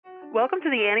Welcome to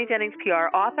the Annie Jennings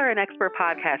PR Author and Expert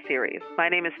Podcast Series. My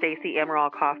name is Stacey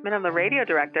Emerald Kaufman. I'm the radio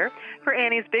director for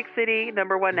Annie's Big City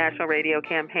 #1 national radio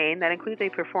campaign that includes a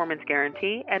performance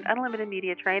guarantee and unlimited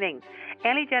media training.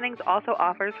 Annie Jennings also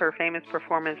offers her famous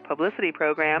performance publicity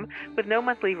program with no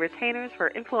monthly retainers for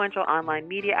influential online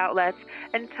media outlets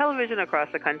and television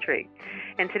across the country.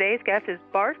 And today's guest is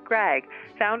Bart Gregg,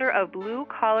 founder of Blue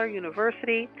Collar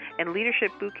University and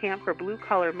Leadership Bootcamp for Blue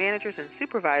Collar Managers and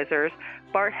Supervisors.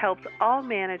 Bart helps all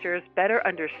managers better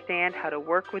understand how to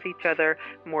work with each other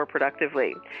more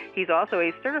productively. He's also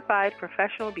a certified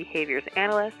professional behaviors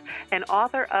analyst and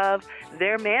author of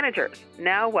Their Managers,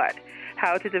 Now What?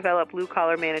 How to Develop Blue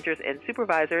Collar Managers and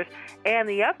Supervisors, and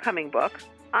the upcoming book,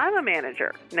 I'm a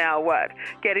Manager, Now What?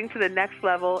 Getting to the next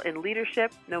level in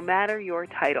leadership, no matter your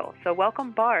title. So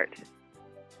welcome, Bart.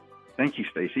 Thank you,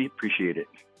 Stacey. Appreciate it.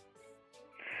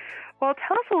 Well,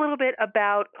 tell us a little bit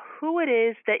about who it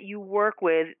is that you work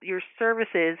with, your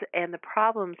services, and the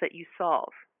problems that you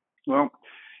solve. Well,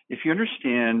 if you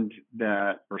understand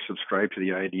that or subscribe to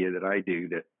the idea that I do,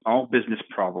 that all business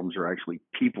problems are actually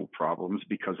people problems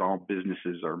because all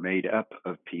businesses are made up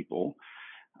of people.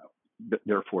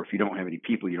 Therefore, if you don't have any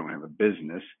people, you don't have a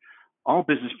business. All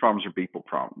business problems are people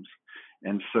problems.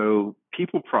 And so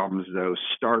people problems, though,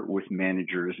 start with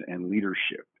managers and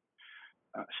leadership.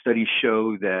 Studies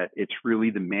show that it's really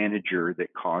the manager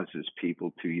that causes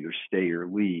people to either stay or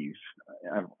leave.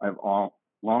 I've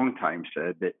long time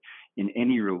said that in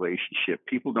any relationship,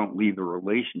 people don't leave a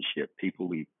relationship, people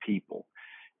leave people.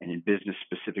 And in business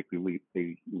specifically,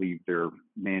 they leave their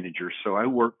managers. So I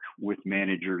work with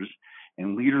managers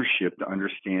and leadership to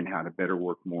understand how to better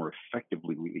work more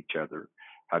effectively with each other,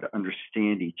 how to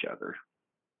understand each other.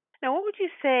 Now, what would you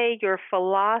say your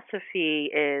philosophy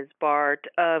is, Bart,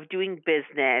 of doing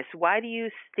business? Why do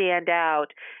you stand out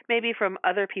maybe from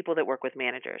other people that work with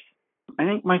managers? I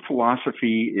think my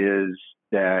philosophy is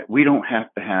that we don't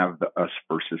have to have the us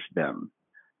versus them.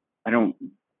 I don't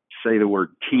say the word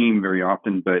team very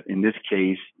often, but in this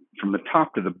case, from the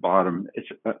top to the bottom, it's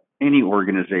any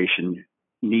organization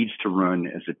needs to run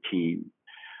as a team.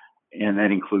 And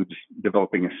that includes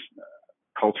developing a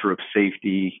culture of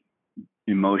safety,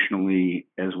 emotionally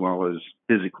as well as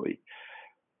physically.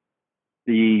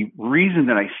 The reason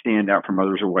that I stand out from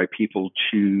others or why people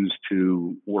choose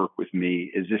to work with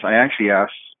me is this. I actually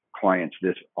ask clients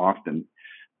this often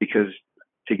because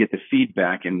to get the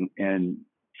feedback, and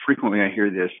frequently I hear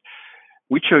this: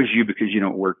 we chose you because you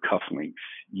don't wear cufflinks.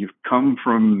 You've come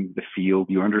from the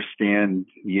field, you understand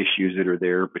the issues that are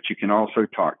there, but you can also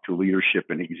talk to leadership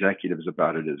and executives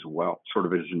about it as well, sort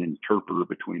of as an interpreter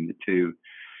between the two.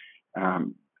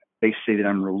 They say that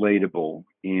I'm relatable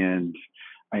and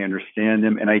I understand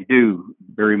them, and I do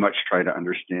very much try to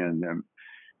understand them.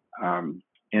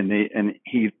 And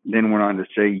he then went on to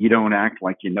say, you don't act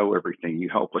like you know everything. You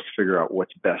help us figure out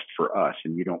what's best for us,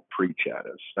 and you don't preach at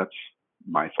us. That's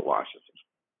my philosophy.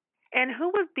 And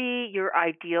who would be your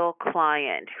ideal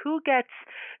client? Who gets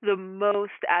the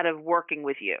most out of working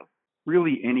with you?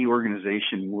 Really, any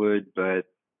organization would, but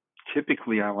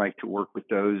typically I like to work with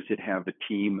those that have a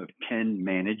team of 10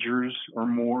 managers or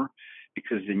more,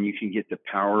 because then you can get the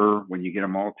power when you get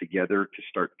them all together to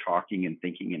start talking and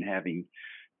thinking and having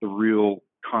the real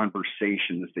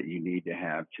conversations that you need to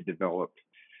have to develop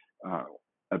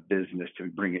a business to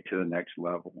bring it to the next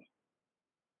level.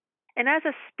 And as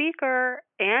a speaker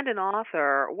and an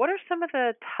author, what are some of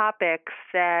the topics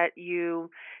that you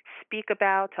speak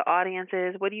about to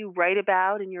audiences? What do you write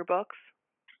about in your books?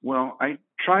 Well, I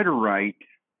try to write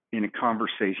in a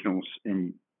conversational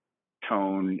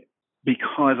tone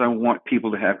because I want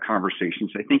people to have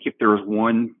conversations. I think if there's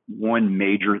one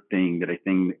major thing that I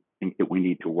think that we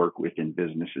need to work with in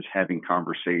business is having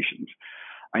conversations.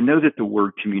 I know that the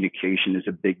word communication is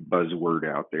a big buzzword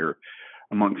out there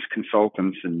amongst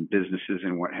consultants and businesses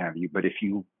and what have you. But if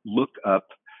you look up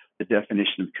the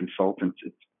definition of consultants,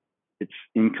 it's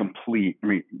incomplete. I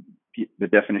mean, the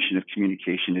definition of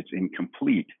communication is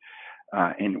incomplete.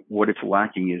 And what it's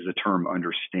lacking is the term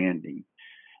understanding.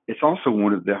 It's also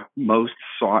one of the most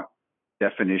sought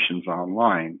definitions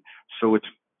online. So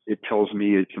it tells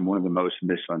me it's one of the most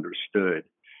misunderstood.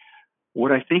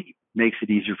 What I think makes it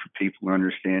easier for people to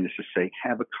understand is to say,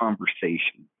 have a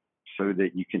conversation so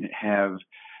that you can have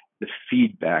the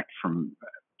feedback from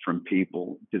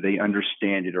people. Do they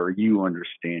understand it? Are you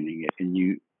understanding it?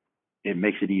 And it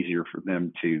makes it easier for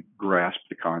them to grasp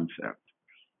the concept.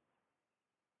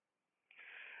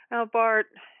 Now, Bart,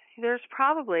 There's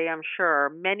probably, I'm sure,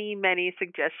 many, many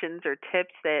suggestions or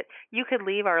tips that you could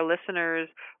leave our listeners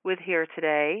with here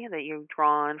today that you've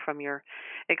drawn from your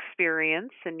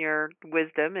experience and your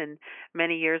wisdom and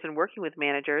many years in working with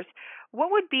managers.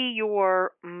 What would be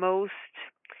your most,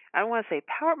 I don't want to say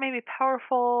maybe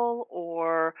powerful,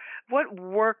 or what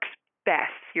works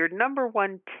best, your number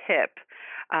one tip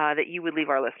that you would leave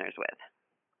our listeners with?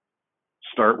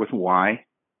 Start with why.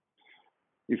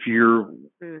 If you're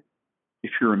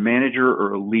a manager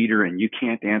or a leader and you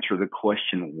can't answer the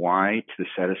question why to the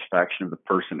satisfaction of the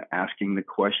person asking the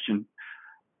question,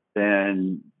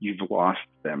 then you've lost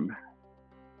them.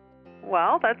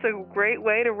 Well, that's a great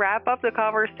way to wrap up the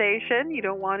conversation. You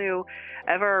don't want to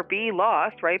ever be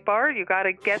lost, right, Bart? You got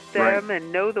to get them Right.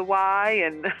 and know the why,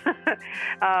 and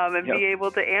and Yep. be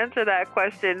able to answer that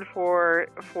question for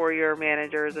your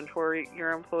managers and for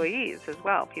your employees as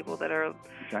well, people that are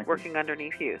Exactly. working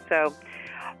underneath you. So,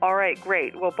 all right,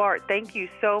 great. Well, Bart, thank you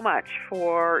so much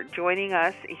for joining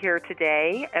us here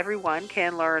today. Everyone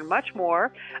can learn much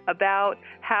more about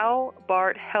how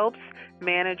Bart helps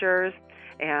managers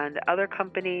and other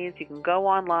companies. You can go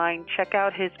online, check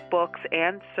out his books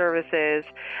and services,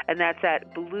 and that's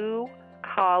at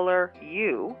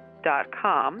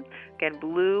bluecollaru.com. Again,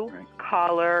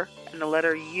 bluecollar and the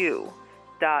letter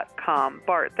U.com.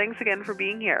 Bart, thanks again for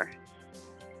being here.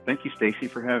 Thank you, Stacy,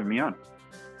 for having me on.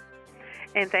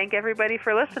 And thank everybody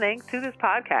for listening to this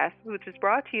podcast, which is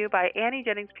brought to you by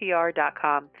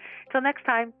AnnieJenningsPR.com. Till next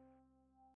time,